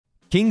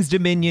King's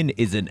Dominion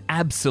is an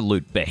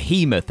absolute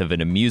behemoth of an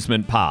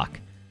amusement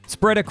park.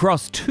 Spread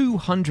across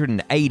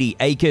 280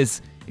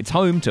 acres, it's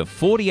home to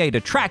 48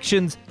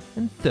 attractions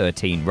and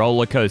 13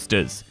 roller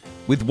coasters,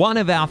 with one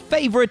of our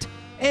favorite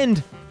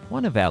and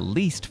one of our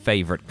least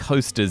favorite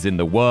coasters in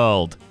the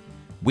world.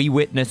 We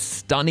witnessed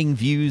stunning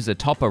views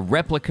atop a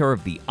replica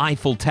of the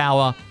Eiffel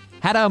Tower,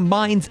 had our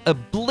minds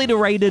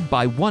obliterated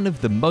by one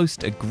of the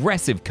most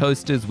aggressive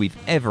coasters we've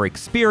ever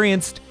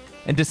experienced,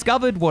 and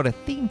discovered what a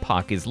theme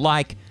park is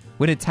like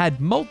when it's had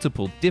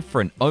multiple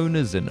different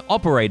owners and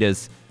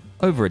operators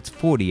over its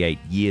 48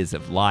 years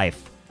of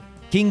life.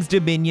 King's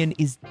Dominion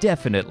is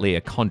definitely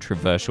a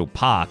controversial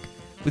park,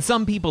 with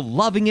some people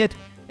loving it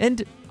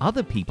and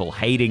other people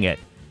hating it,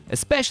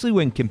 especially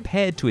when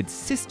compared to its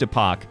sister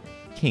park,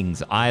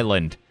 Kings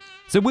Island.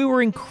 So we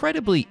were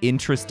incredibly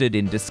interested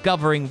in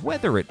discovering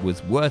whether it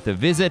was worth a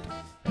visit,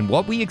 and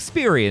what we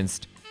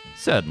experienced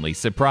certainly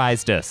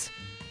surprised us.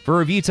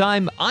 For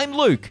ReviewTyme, I'm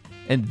Luke,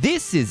 and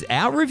this is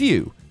our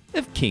review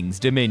of King's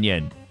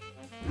Dominion.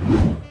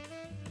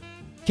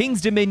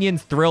 King's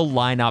Dominion's thrill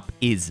lineup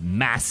is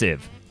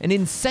massive and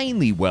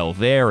insanely well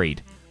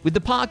varied, with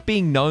the park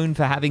being known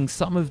for having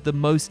some of the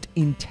most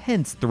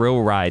intense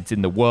thrill rides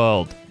in the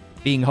world,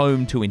 being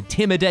home to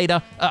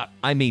Intimidator,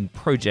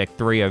 Project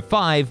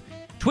 305,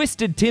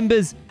 Twisted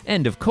Timbers,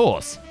 and of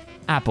course,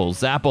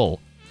 Apple's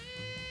Apple.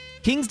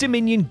 King's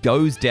Dominion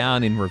goes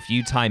down in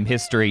ReviewTyme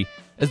history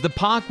as the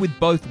park with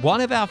both one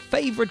of our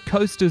favorite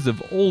coasters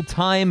of all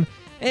time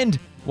and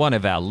one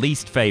of our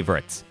least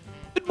favorites.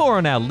 But more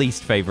on our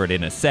least favorite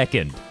in a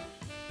second.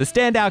 The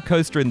standout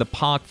coaster in the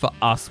park for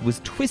us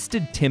was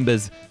Twisted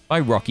Timbers by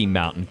Rocky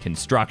Mountain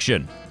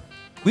Construction.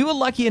 We were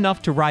lucky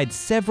enough to ride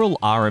several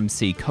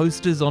RMC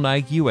coasters on our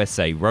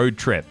USA road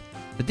trip,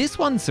 but this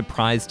one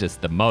surprised us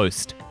the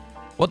most.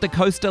 What the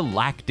coaster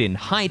lacked in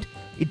height,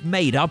 it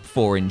made up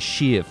for in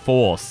sheer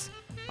force.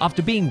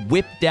 After being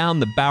whipped down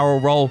the barrel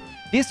roll,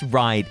 this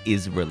ride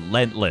is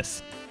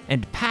relentless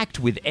and packed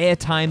with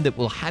airtime that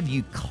will have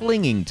you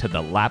clinging to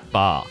the lap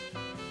bar.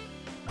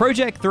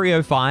 Project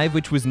 305,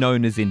 which was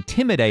known as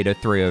Intimidator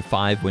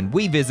 305 when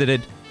we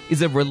visited,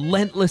 is a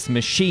relentless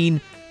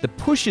machine that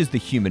pushes the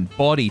human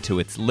body to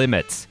its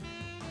limits.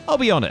 I'll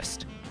be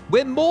honest,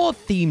 we're more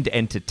themed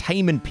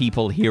entertainment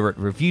people here at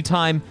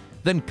ReviewTyme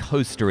than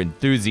coaster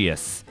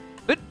enthusiasts,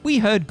 but we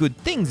heard good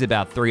things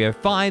about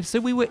 305, so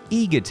we were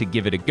eager to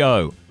give it a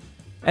go.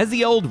 As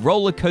the old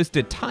roller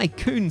coaster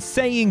tycoon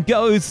saying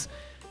goes,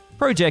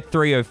 Project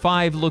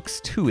 305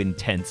 looks too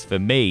intense for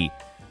me.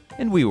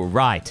 And we were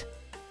right.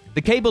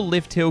 The cable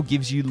lift hill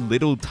gives you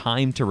little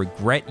time to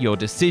regret your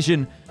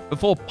decision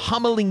before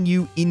pummeling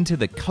you into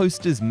the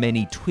coaster's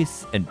many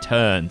twists and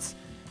turns.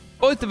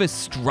 Both of us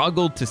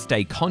struggled to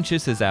stay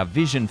conscious as our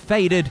vision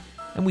faded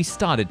and we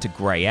started to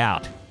grey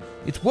out.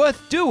 It's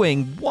worth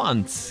doing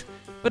once,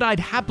 but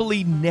I'd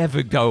happily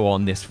never go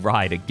on this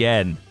ride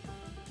again.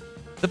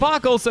 The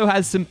park also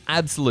has some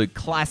absolute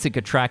classic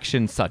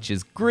attractions such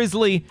as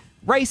Grizzly,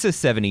 Racer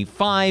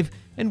 75,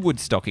 and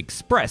Woodstock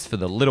Express for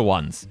the little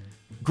ones.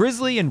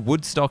 Grizzly and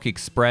Woodstock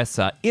Express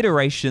are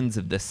iterations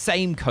of the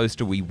same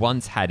coaster we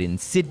once had in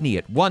Sydney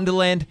at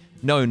Wonderland,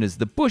 known as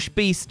the Bush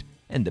Beast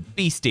and the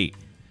Beastie,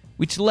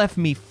 which left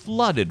me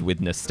flooded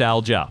with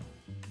nostalgia.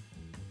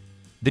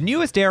 The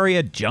newest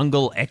area,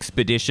 Jungle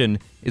Expedition,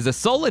 is a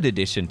solid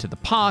addition to the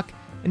park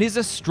and is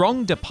a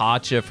strong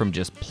departure from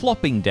just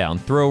plopping down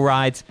thrill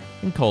rides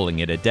and calling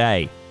it a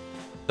day.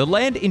 The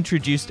land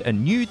introduced a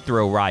new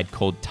thrill ride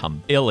called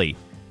Tumbilly,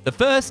 the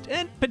first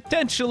and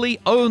potentially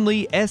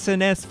only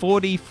SNS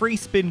 40 free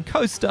spin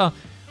coaster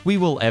we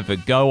will ever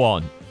go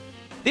on.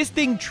 This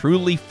thing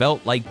truly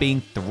felt like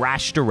being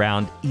thrashed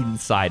around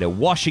inside a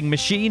washing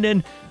machine,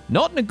 and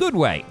not in a good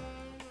way.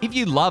 If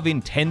you love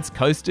intense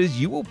coasters,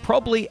 you will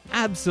probably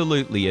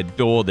absolutely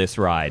adore this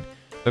ride.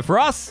 But for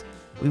us,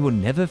 we will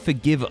never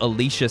forgive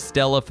Alicia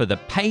Stella for the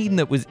pain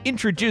that was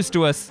introduced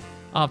to us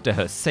after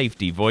her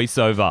safety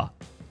voiceover.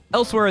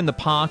 Elsewhere in the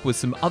park were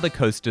some other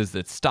coasters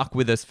that stuck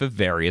with us for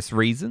various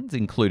reasons,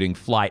 including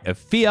Flight of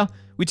Fear,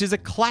 which is a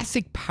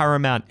classic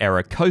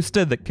Paramount-era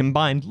coaster that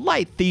combined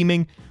light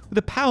theming with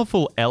a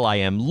powerful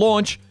LIM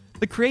launch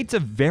that creates a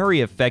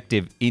very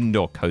effective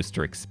indoor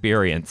coaster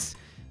experience,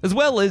 as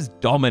well as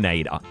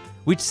Dominator,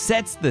 which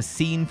sets the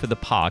scene for the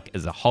park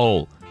as a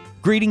whole,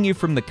 greeting you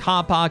from the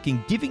car park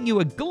and giving you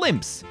a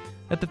glimpse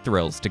at the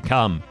thrills to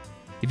come.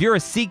 If you're a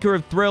seeker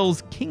of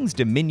thrills, King's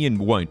Dominion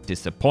won't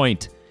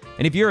disappoint.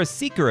 And if you're a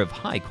seeker of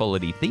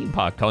high-quality theme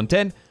park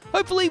content,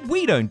 hopefully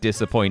we don't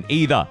disappoint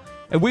either.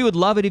 And we would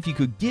love it if you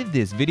could give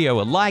this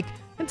video a like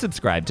and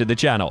subscribe to the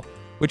channel.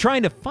 We're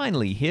trying to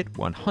finally hit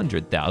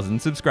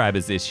 100,000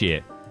 subscribers this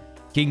year.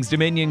 King's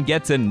Dominion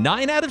gets a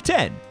 9 out of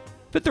 10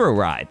 for thrill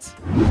rides.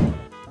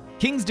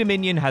 King's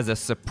Dominion has a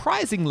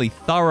surprisingly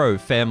thorough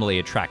family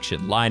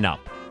attraction lineup.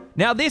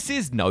 Now this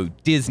is no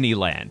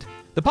Disneyland.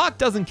 The park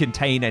doesn't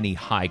contain any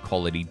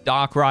high-quality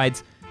dark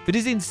rides, but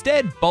is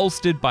instead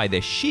bolstered by the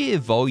sheer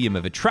volume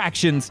of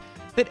attractions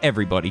that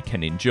everybody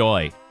can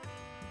enjoy.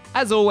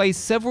 As always,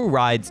 several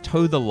rides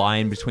toe the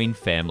line between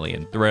family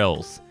and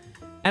thrills.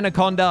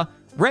 Anaconda,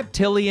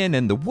 reptilian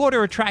and the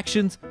water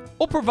attractions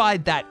all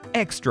provide that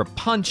extra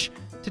punch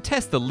to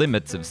test the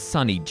limits of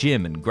Sunny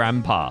Jim and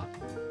Grandpa.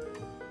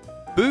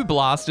 Boo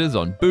Blasters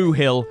on Boo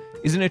Hill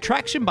is an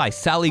attraction by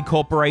Sally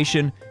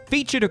Corporation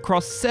featured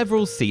across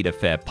several Cedar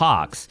Fair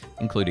parks,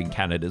 including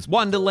Canada's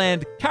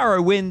Wonderland,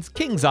 Carowinds,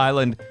 Kings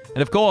Island,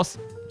 and of course,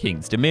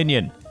 Kings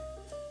Dominion.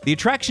 The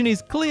attraction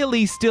is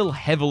clearly still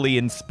heavily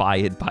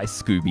inspired by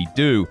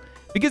Scooby-Doo,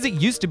 because it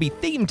used to be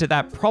themed to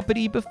that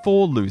property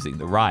before losing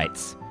the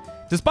rights.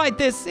 Despite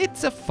this,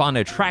 it's a fun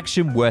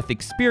attraction worth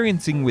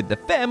experiencing with the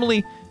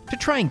family to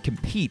try and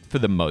compete for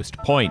the most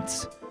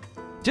points.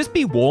 Just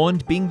be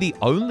warned, being the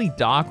only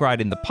dark ride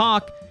in the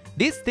park,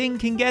 this thing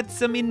can get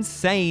some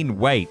insane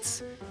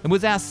waits, and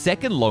was our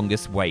second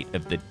longest wait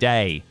of the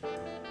day.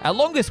 Our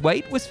longest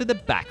wait was for the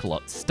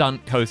Backlot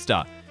Stunt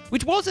Coaster,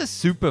 which was a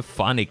super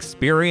fun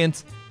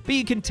experience, but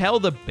you can tell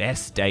the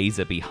best days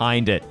are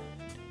behind it.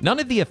 None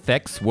of the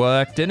effects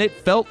worked, and it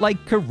felt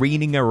like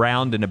careening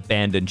around an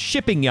abandoned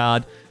shipping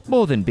yard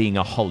more than being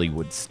a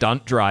Hollywood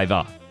stunt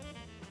driver.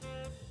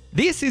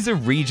 This is a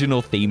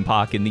regional theme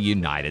park in the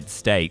United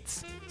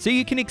States, so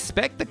you can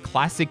expect the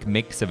classic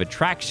mix of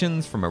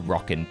attractions from a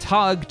rock and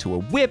tug to a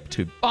whip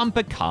to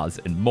bumper cars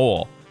and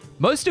more,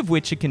 most of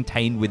which are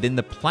contained within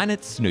the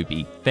Planet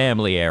Snoopy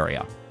family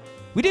area.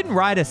 We didn't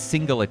ride a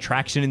single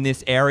attraction in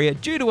this area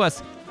due to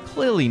us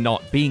clearly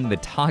not being the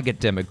target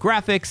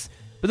demographics,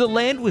 but the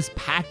land was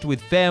packed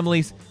with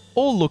families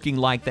all looking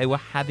like they were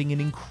having an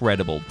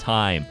incredible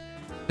time.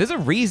 There's a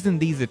reason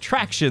these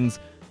attractions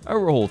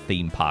are all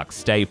theme park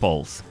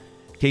staples.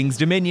 Kings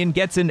Dominion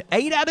gets an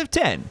 8 out of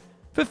 10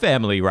 for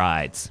family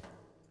rides.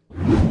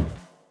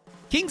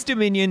 Kings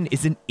Dominion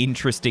is an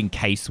interesting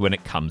case when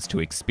it comes to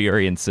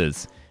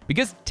experiences,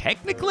 because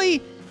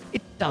technically,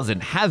 it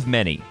doesn't have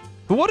many,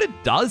 but what it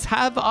does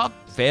have are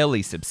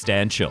fairly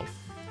substantial.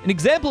 An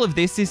example of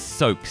this is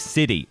Soak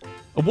City,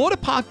 a water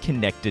park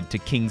connected to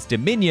Kings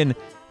Dominion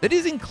that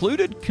is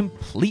included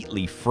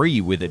completely free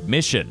with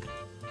admission.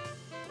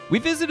 We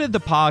visited the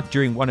park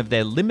during one of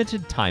their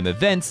limited time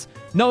events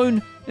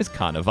known as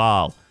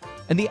Carnival,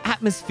 and the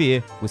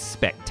atmosphere was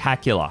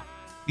spectacular.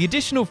 The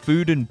additional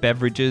food and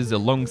beverages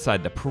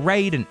alongside the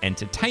parade and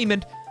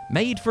entertainment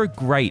made for a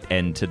great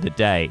end to the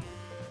day.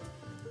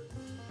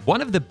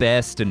 One of the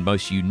best and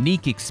most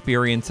unique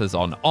experiences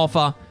on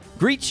offer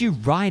greets you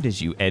right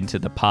as you enter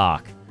the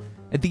park.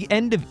 At the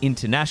end of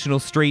International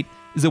Street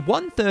is a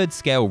 1/3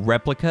 scale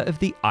replica of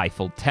the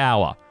Eiffel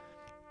Tower,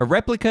 a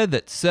replica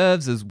that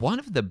serves as one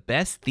of the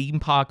best theme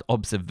park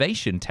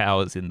observation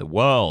towers in the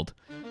world.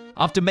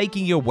 After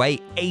making your way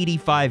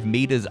 85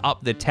 meters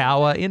up the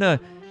tower in a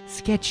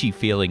sketchy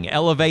feeling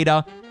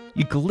elevator,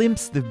 you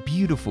glimpse the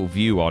beautiful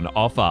view on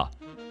offer.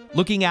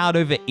 Looking out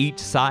over each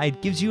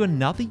side gives you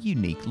another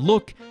unique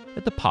look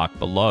at the park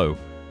below.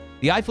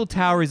 The Eiffel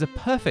Tower is a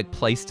perfect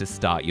place to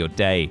start your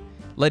day,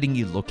 letting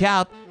you look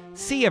out,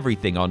 see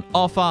everything on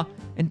offer,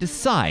 and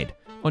decide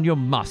on your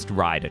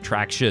must-ride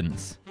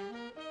attractions.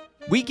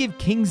 We give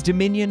Kings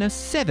Dominion a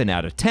 7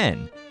 out of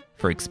 10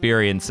 for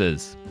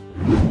experiences.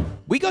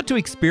 We got to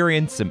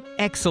experience some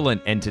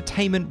excellent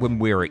entertainment when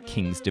we were at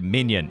Kings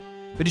Dominion,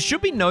 but it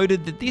should be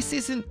noted that this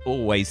isn't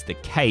always the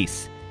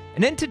case,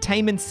 and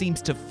entertainment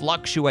seems to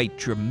fluctuate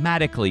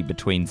dramatically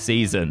between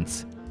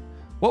seasons.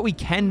 What we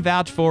can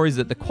vouch for is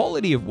that the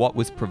quality of what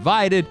was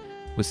provided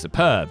was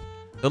superb.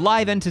 The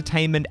live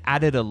entertainment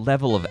added a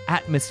level of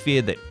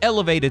atmosphere that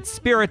elevated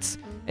spirits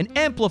and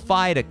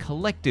amplified a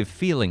collective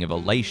feeling of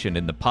elation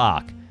in the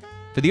park.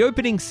 For the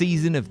opening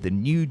season of the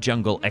new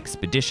Jungle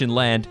Expedition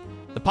Land,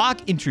 the park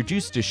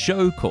introduced a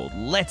show called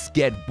Let's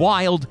Get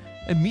Wild,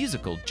 a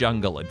musical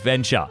jungle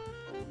adventure.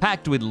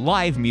 Packed with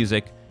live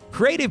music,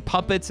 creative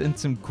puppets, and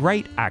some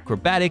great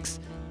acrobatics,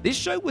 this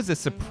show was a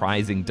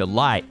surprising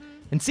delight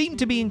and seemed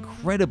to be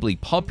incredibly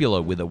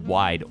popular with a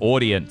wide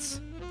audience.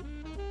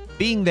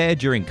 Being there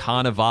during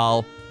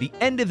Carnival, the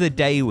end of the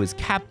day was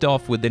capped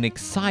off with an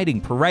exciting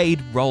parade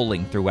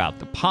rolling throughout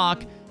the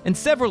park and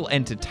several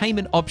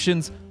entertainment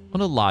options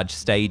on a large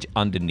stage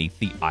underneath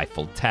the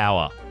Eiffel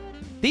Tower.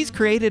 These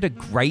created a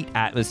great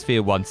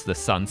atmosphere once the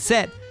sun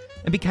set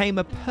and became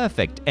a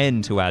perfect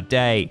end to our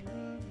day.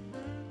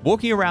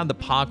 Walking around the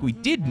park, we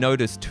did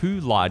notice two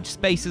large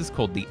spaces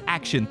called the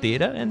Action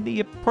Theatre and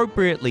the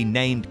appropriately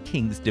named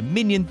Kings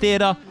Dominion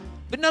Theatre,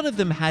 but none of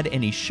them had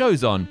any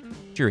shows on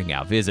during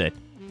our visit.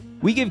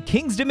 We give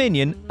Kings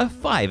Dominion a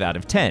 5 out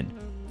of 10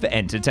 for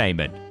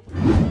entertainment.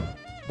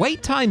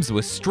 Wait times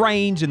were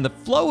strange and the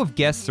flow of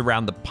guests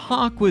around the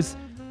park was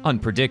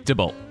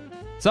unpredictable.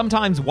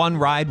 Sometimes one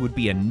ride would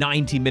be a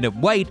 90-minute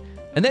wait,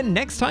 and then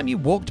next time you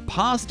walked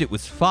past it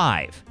was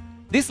 5.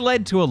 This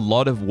led to a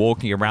lot of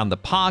walking around the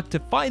park to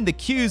find the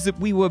queues that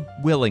we were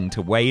willing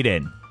to wait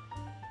in.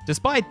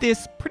 Despite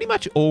this, pretty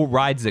much all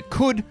rides that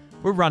could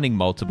were running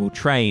multiple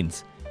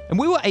trains, and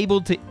we were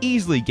able to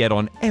easily get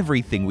on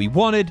everything we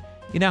wanted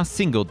in our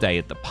single day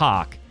at the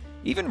park,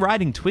 even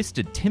riding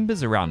Twisted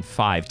Timbers around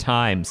 5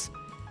 times.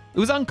 It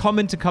was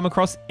uncommon to come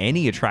across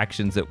any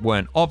attractions that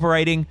weren't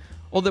operating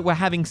or that were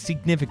having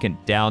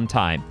significant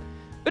downtime,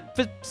 but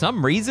for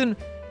some reason,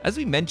 As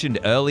we mentioned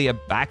earlier,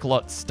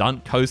 Backlot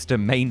Stunt Coaster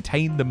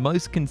maintained the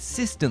most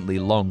consistently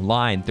long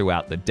line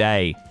throughout the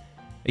day.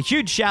 A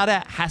huge shout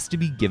out has to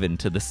be given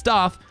to the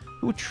staff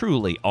who were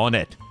truly on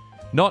it.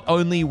 Not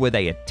only were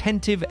they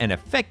attentive and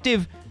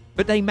effective,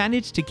 but they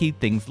managed to keep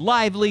things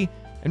lively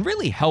and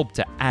really helped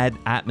to add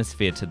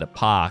atmosphere to the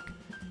park.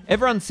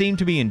 Everyone seemed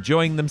to be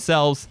enjoying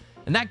themselves,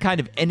 and that kind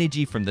of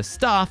energy from the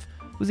staff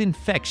was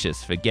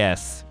infectious for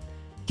guests.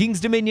 King's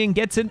Dominion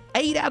gets an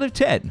 8 out of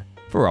 10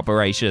 for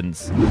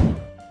operations.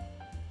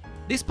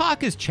 This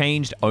park has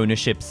changed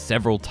ownership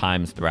several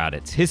times throughout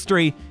its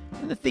history,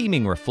 and the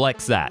theming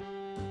reflects that.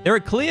 There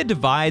are clear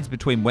divides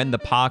between when the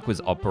park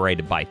was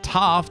operated by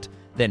Taft,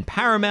 then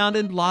Paramount,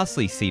 and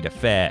lastly Cedar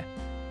Fair.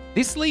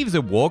 This leaves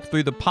a walk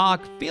through the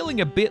park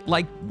feeling a bit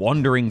like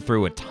wandering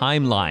through a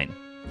timeline.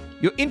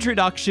 Your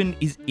introduction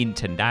is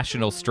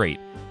International Street,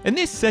 and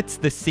this sets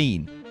the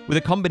scene with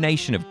a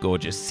combination of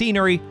gorgeous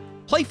scenery,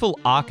 playful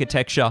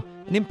architecture,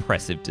 and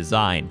impressive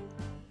design.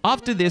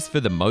 After this,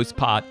 for the most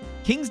part,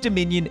 King's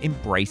Dominion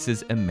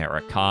embraces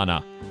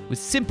Americana, with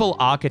simple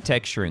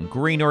architecture and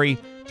greenery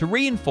to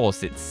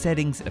reinforce its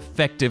settings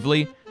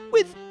effectively,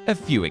 with a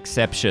few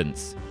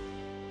exceptions.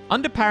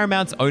 Under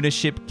Paramount's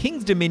ownership,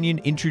 King's Dominion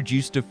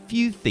introduced a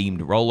few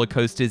themed roller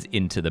coasters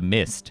into the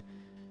mist.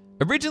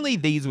 Originally,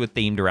 these were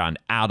themed around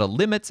Outer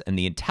Limits and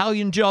the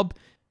Italian Job,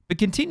 but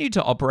continue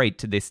to operate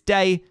to this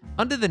day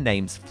under the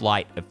names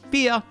Flight of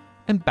Fear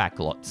and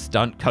Backlot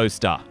Stunt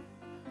Coaster.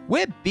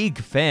 We're big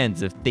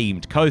fans of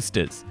themed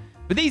coasters,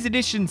 but these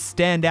additions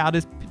stand out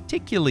as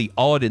particularly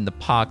odd in the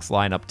park's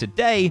lineup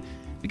today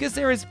because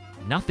there is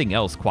nothing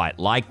else quite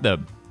like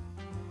them.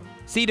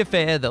 Cedar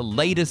Fair, the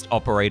latest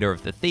operator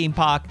of the theme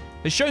park,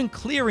 has shown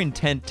clear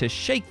intent to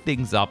shake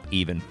things up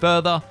even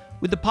further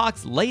with the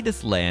park's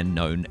latest land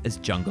known as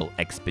Jungle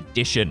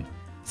Expedition,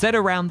 set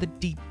around the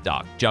deep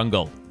dark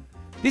jungle.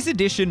 This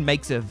edition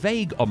makes a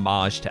vague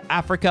homage to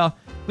Africa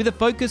with a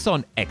focus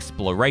on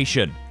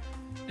exploration.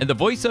 And the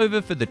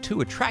voiceover for the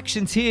two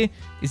attractions here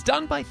is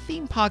done by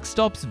Theme Park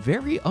Stop's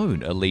very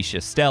own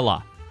Alicia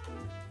Stella.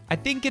 I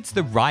think it's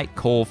the right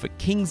call for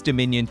King's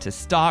Dominion to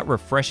start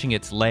refreshing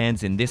its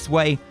lands in this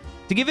way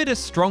to give it a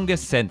stronger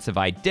sense of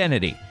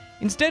identity,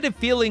 instead of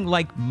feeling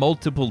like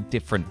multiple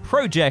different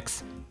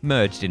projects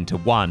merged into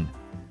one.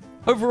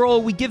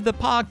 Overall, we give the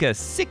park a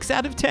 6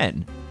 out of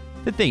 10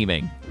 for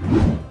theming.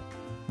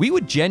 We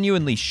were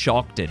genuinely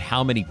shocked at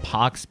how many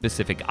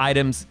park-specific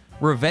items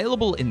were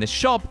available in the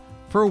shop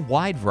for a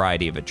wide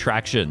variety of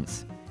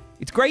attractions.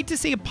 It's great to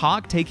see a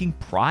park taking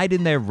pride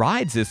in their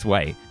rides this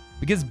way,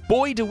 because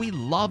boy do we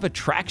love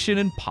attraction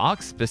and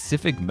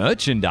park-specific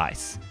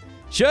merchandise.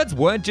 Shirts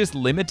weren't just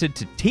limited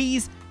to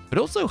tees, but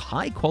also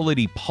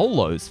high-quality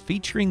polos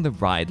featuring the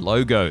ride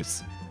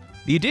logos.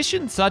 The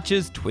additions such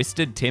as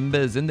Twisted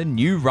Timbers and the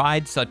new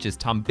rides such as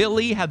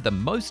Tumbili had the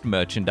most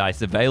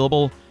merchandise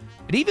available,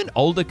 but even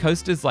older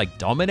coasters like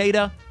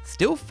Dominator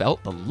still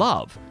felt the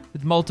love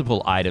with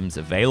multiple items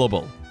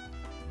available.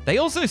 They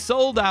also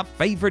sold our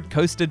favorite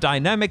Coaster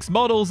Dynamics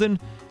models, and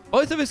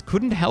both of us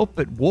couldn't help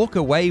but walk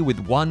away with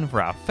one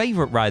for our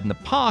favorite ride in the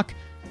park,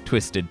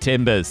 Twisted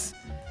Timbers.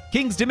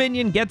 King's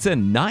Dominion gets a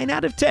 9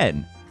 out of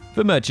 10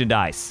 for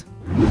merchandise.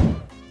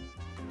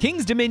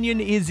 King's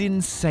Dominion is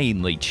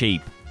insanely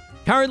cheap.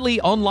 Currently,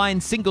 online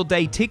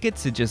single-day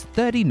tickets are just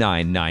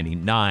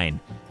 $39.99.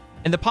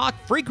 And the park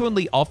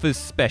frequently offers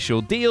special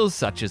deals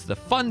such as the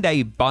Fun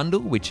Day Bundle,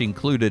 which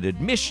included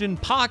admission,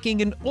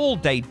 parking, and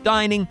all-day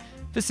dining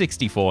for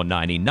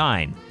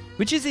 $64.99,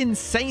 which is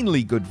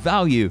insanely good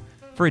value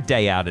for a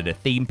day out at a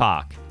theme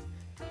park.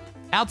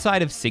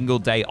 Outside of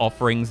single-day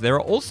offerings, there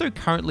are also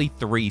currently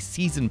 3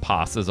 season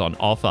passes on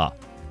offer.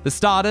 The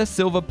starter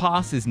Silver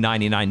Pass is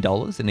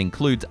 $99 and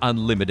includes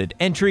unlimited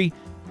entry.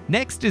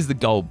 Next is the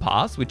Gold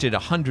Pass, which at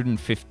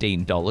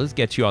 $115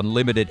 gets you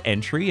unlimited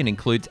entry and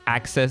includes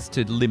access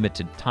to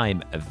limited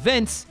time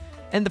events.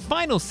 And the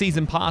final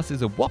season pass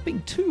is a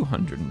whopping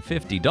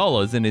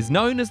 $250 and is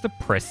known as the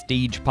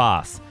Prestige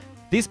Pass.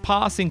 This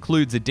pass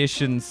includes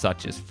additions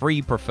such as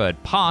free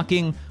preferred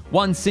parking,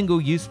 1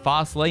 single-use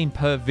fast lane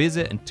per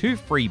visit, and 2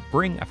 free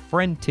Bring a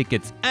Friend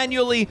tickets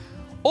annually,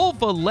 all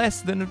for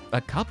less than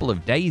a couple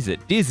of days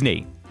at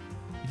Disney.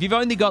 If you've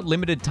only got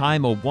limited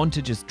time or want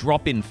to just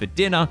drop in for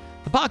dinner,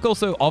 the park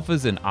also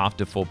offers an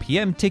after 4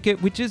 p.m.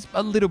 ticket, which is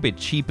a little bit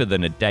cheaper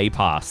than a day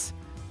pass.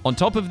 On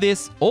top of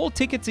this, all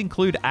tickets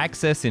include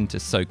access into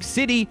Soak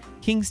City,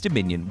 King's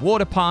Dominion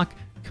Water Park,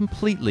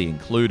 completely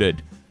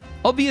included.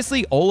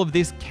 Obviously, all of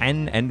this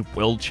can and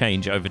will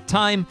change over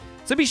time,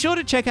 so be sure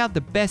to check out the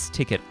best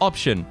ticket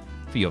option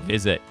for your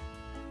visit.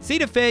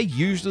 Cedar Fair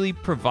usually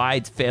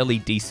provides fairly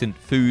decent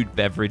food,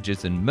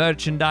 beverages, and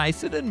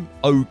merchandise at an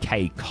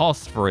okay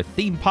cost for a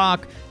theme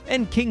park,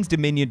 and King's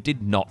Dominion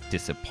did not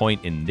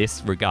disappoint in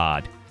this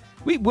regard.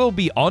 We will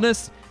be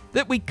honest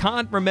that we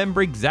can't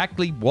remember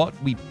exactly what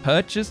we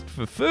purchased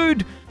for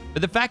food,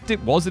 but the fact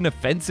it wasn't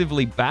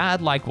offensively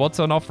bad like what's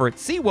on offer at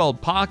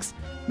SeaWorld parks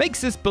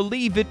makes us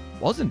believe it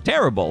wasn't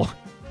terrible.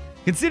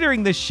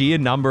 Considering the sheer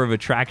number of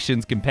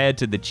attractions compared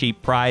to the cheap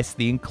price,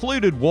 the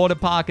included water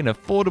park and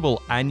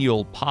affordable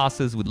annual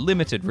passes with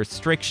limited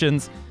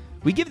restrictions,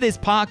 we give this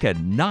park a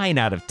 9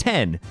 out of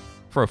 10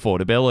 for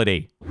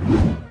affordability.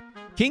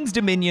 King's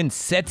Dominion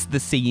sets the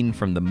scene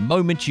from the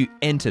moment you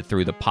enter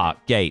through the park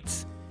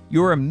gates.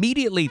 You're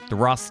immediately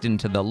thrust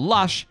into the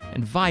lush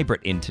and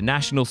vibrant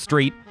International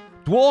Street,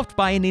 dwarfed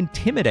by an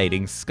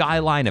intimidating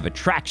skyline of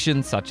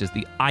attractions such as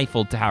the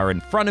Eiffel Tower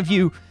in front of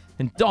you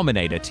and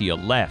Dominator to your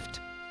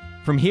left.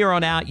 From here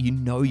on out, you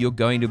know you're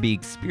going to be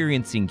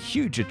experiencing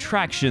huge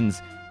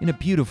attractions in a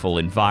beautiful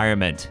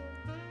environment.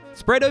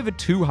 Spread over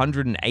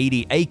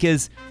 280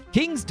 acres,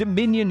 King's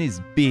Dominion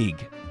is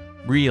big,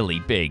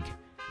 really big.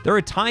 There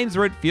are times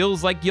where it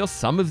feels like you're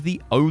some of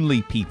the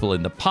only people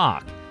in the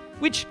park,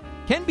 which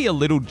can be a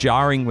little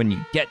jarring when you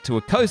get to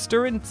a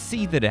coaster and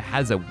see that it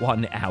has a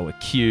 1-hour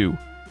queue.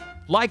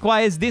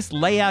 Likewise, this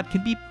layout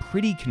can be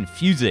pretty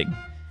confusing.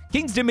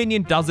 King's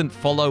Dominion doesn't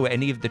follow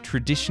any of the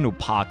traditional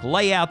park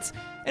layouts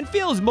and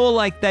feels more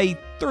like they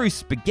threw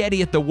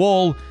spaghetti at the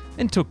wall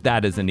and took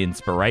that as an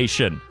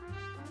inspiration.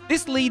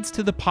 This leads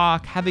to the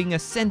park having a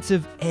sense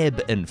of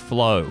ebb and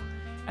flow.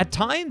 At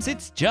times,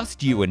 it's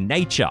just you and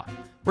nature,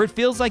 where it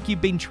feels like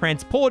you've been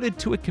transported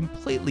to a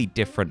completely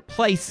different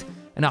place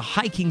and are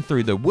hiking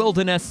through the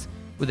wilderness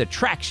with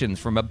attractions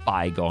from a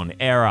bygone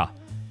era.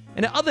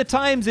 And at other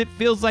times, it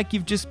feels like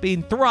you've just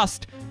been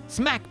thrust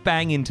smack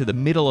bang into the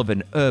middle of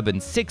an urban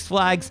Six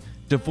Flags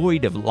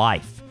devoid of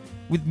life,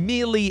 with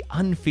merely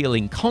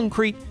unfeeling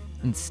concrete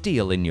and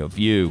steel in your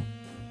view.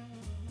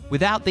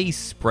 Without these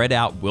spread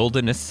out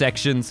wilderness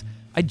sections,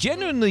 I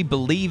genuinely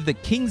believe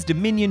that King's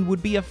Dominion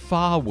would be a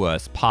far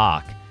worse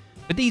park.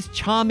 But these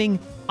charming,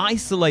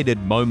 isolated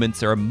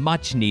moments are a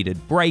much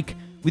needed break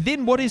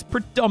within what is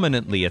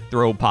predominantly a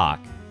thrill park.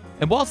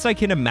 And whilst I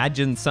can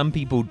imagine some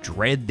people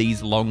dread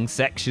these long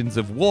sections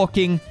of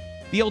walking,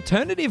 the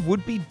alternative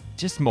would be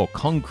just more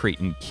concrete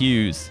and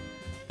queues.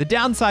 The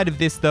downside of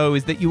this though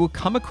is that you will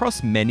come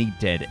across many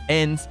dead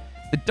ends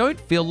that don't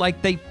feel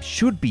like they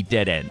should be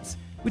dead ends,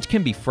 which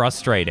can be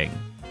frustrating.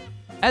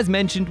 As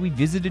mentioned, we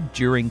visited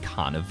during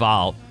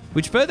Carnival,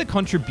 which further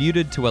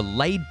contributed to a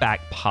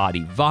laid-back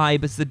party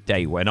vibe as the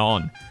day went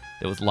on.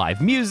 There was live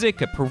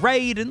music, a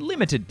parade, and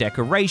limited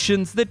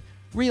decorations that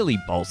really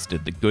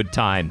bolstered the good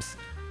times.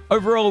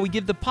 Overall, we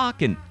give the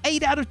park an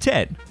 8 out of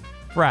 10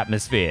 for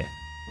atmosphere.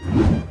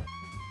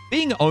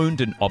 Being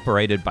owned and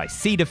operated by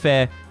Cedar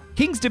Fair,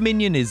 King's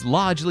Dominion is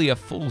largely a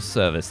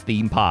full-service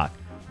theme park,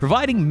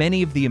 providing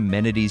many of the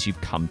amenities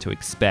you've come to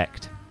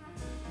expect.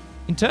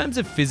 In terms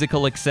of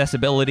physical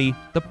accessibility,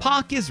 the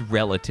park is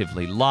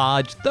relatively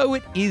large, though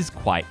it is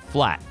quite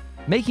flat,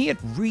 making it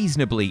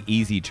reasonably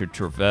easy to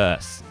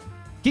traverse.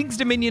 King's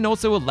Dominion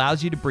also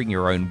allows you to bring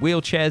your own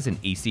wheelchairs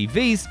and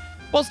ECVs,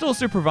 whilst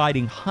also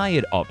providing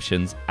hired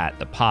options at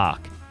the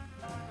park.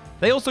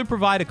 They also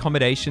provide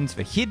accommodations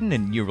for hidden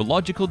and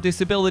neurological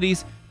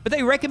disabilities, but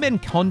they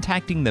recommend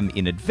contacting them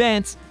in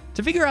advance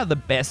to figure out the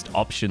best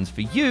options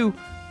for you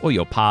or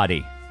your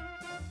party.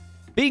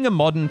 Being a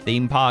modern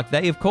theme park,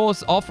 they of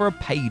course offer a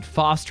paid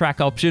fast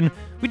track option,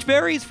 which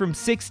varies from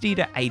 $60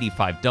 to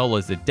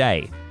 $85 a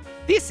day.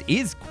 This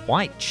is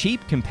quite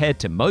cheap compared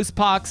to most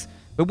parks,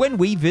 but when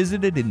we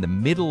visited in the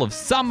middle of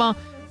summer,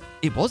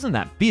 it wasn't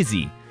that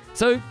busy,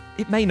 so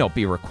it may not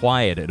be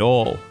required at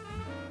all.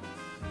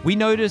 We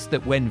noticed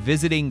that when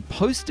visiting,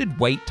 posted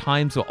wait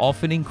times were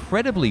often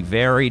incredibly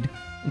varied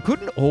and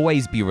couldn't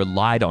always be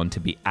relied on to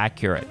be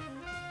accurate.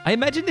 I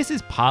imagine this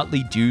is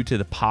partly due to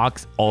the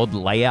park's odd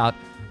layout,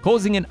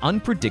 causing an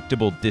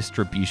unpredictable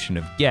distribution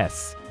of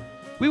guests.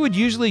 We would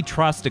usually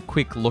trust a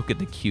quick look at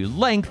the queue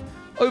length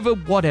over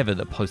whatever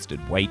the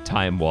posted wait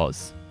time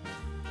was.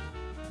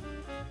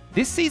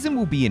 This season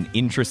will be an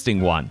interesting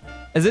one,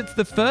 as it's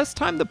the first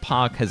time the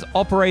park has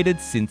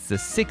operated since the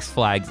Six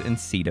Flags and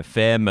Cedar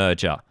Fair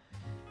merger.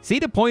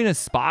 Cedar Point has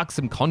sparked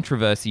some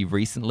controversy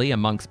recently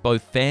amongst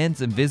both fans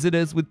and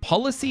visitors with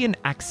policy and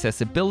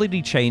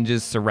accessibility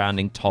changes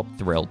surrounding Top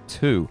Thrill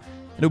 2.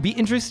 It'll be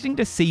interesting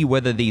to see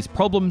whether these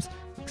problems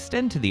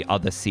extend to the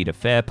other Cedar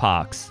Fair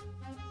parks.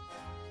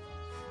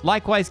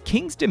 Likewise,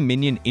 King's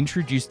Dominion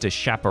introduced a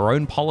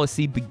chaperone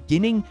policy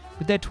beginning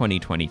with their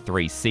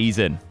 2023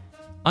 season.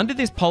 Under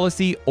this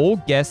policy, all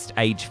guests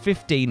aged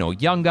 15 or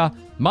younger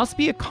must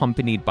be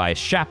accompanied by a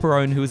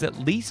chaperone who is at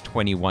least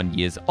 21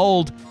 years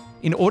old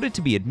in order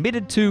to be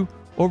admitted to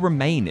or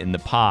remain in the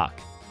park.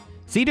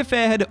 Cedar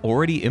Fair had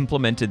already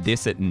implemented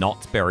this at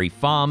Knott's Berry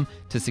Farm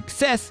to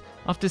success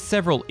after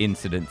several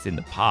incidents in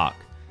the park,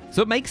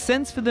 so it makes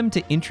sense for them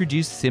to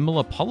introduce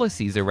similar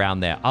policies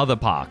around their other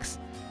parks.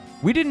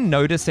 We didn't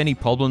notice any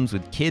problems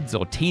with kids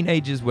or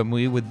teenagers when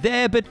we were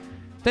there, but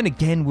then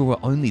again, we were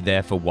only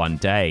there for one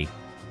day.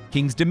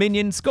 King's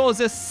Dominion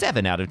scores a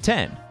 7 out of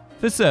 10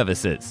 for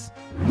services.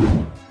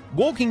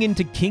 Walking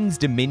into King's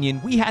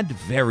Dominion, we had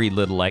very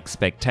little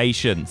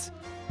expectations.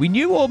 We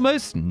knew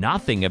almost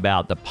nothing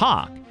about the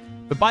park,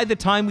 but by the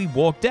time we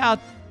walked out,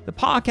 the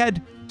park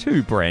had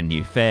 2 brand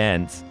new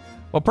fans.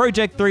 While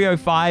Project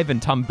 305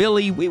 and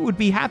Tumbilly, we would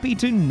be happy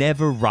to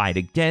never ride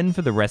again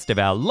for the rest of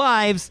our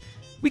lives,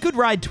 we could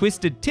ride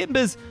Twisted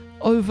Timbers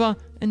over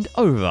and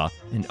over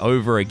and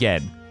over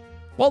again.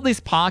 While this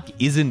park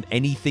isn't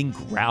anything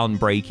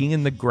groundbreaking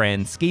in the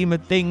grand scheme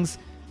of things,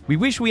 we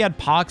wish we had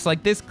parks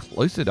like this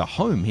closer to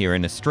home here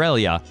in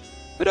Australia.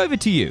 But over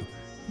to you.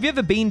 Have you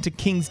ever been to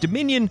King's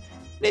Dominion?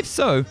 And if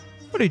so,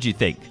 what did you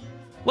think?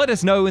 Let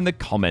us know in the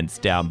comments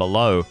down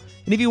below.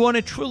 And if you want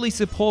to truly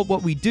support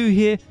what we do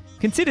here,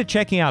 consider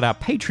checking out our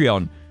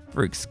Patreon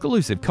for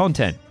exclusive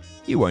content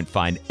you won't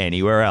find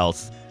anywhere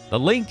else. The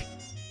link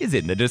is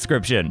in the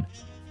description.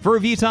 For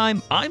Review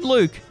Time, I'm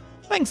Luke.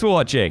 Thanks for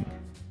watching.